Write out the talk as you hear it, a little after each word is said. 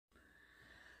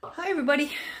Hi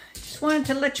everybody, just wanted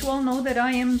to let you all know that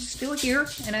I am still here,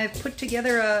 and I've put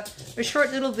together a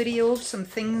short little video of some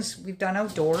things we've done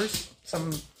outdoors,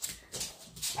 some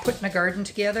putting a garden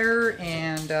together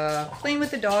and playing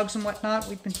with the dogs and whatnot.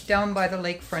 We've been down by the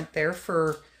lakefront there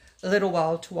for a little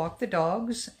while to walk the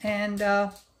dogs and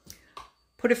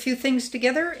put a few things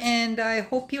together, and I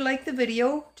hope you like the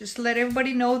video. Just let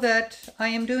everybody know that I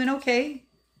am doing okay.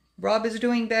 Rob is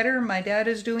doing better, my dad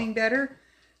is doing better.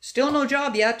 Still no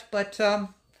job yet, but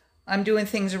I'm doing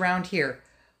things around here.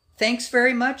 Thanks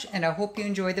very much, and I hope you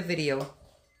enjoy the video.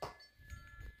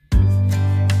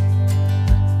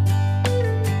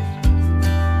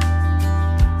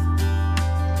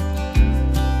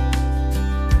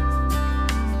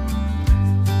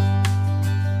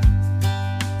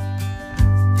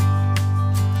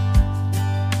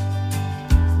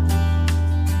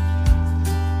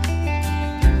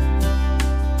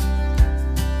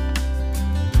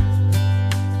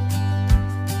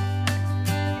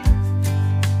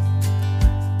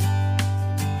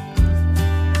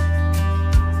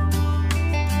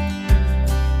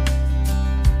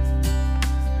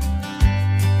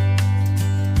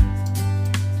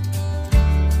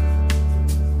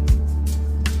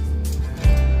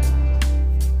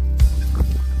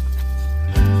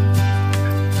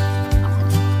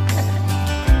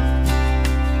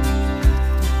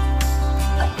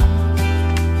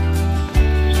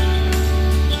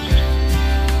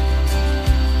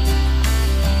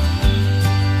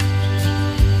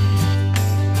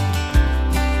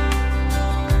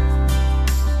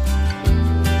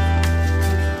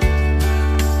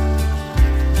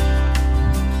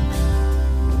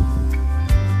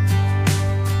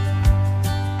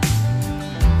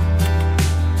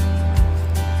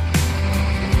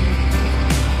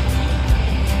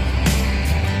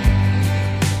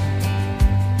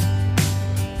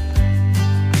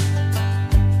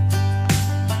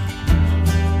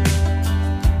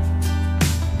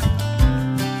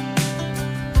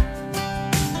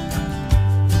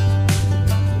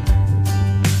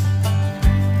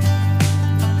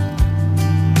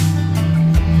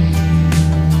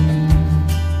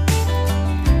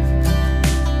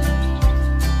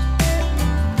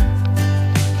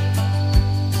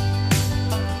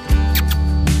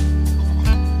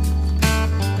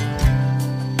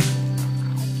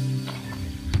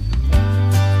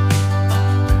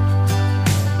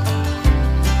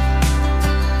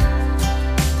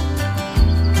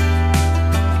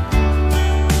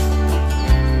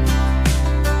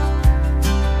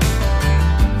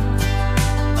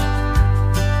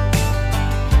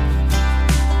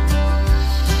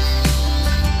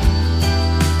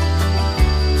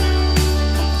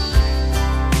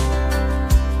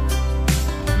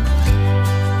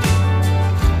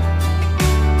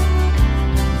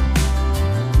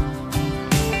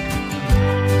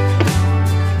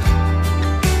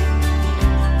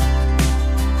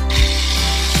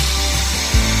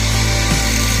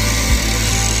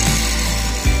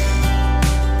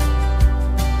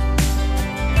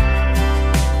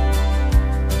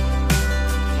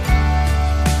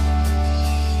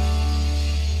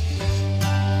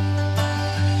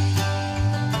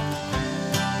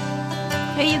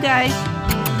 Hey you guys,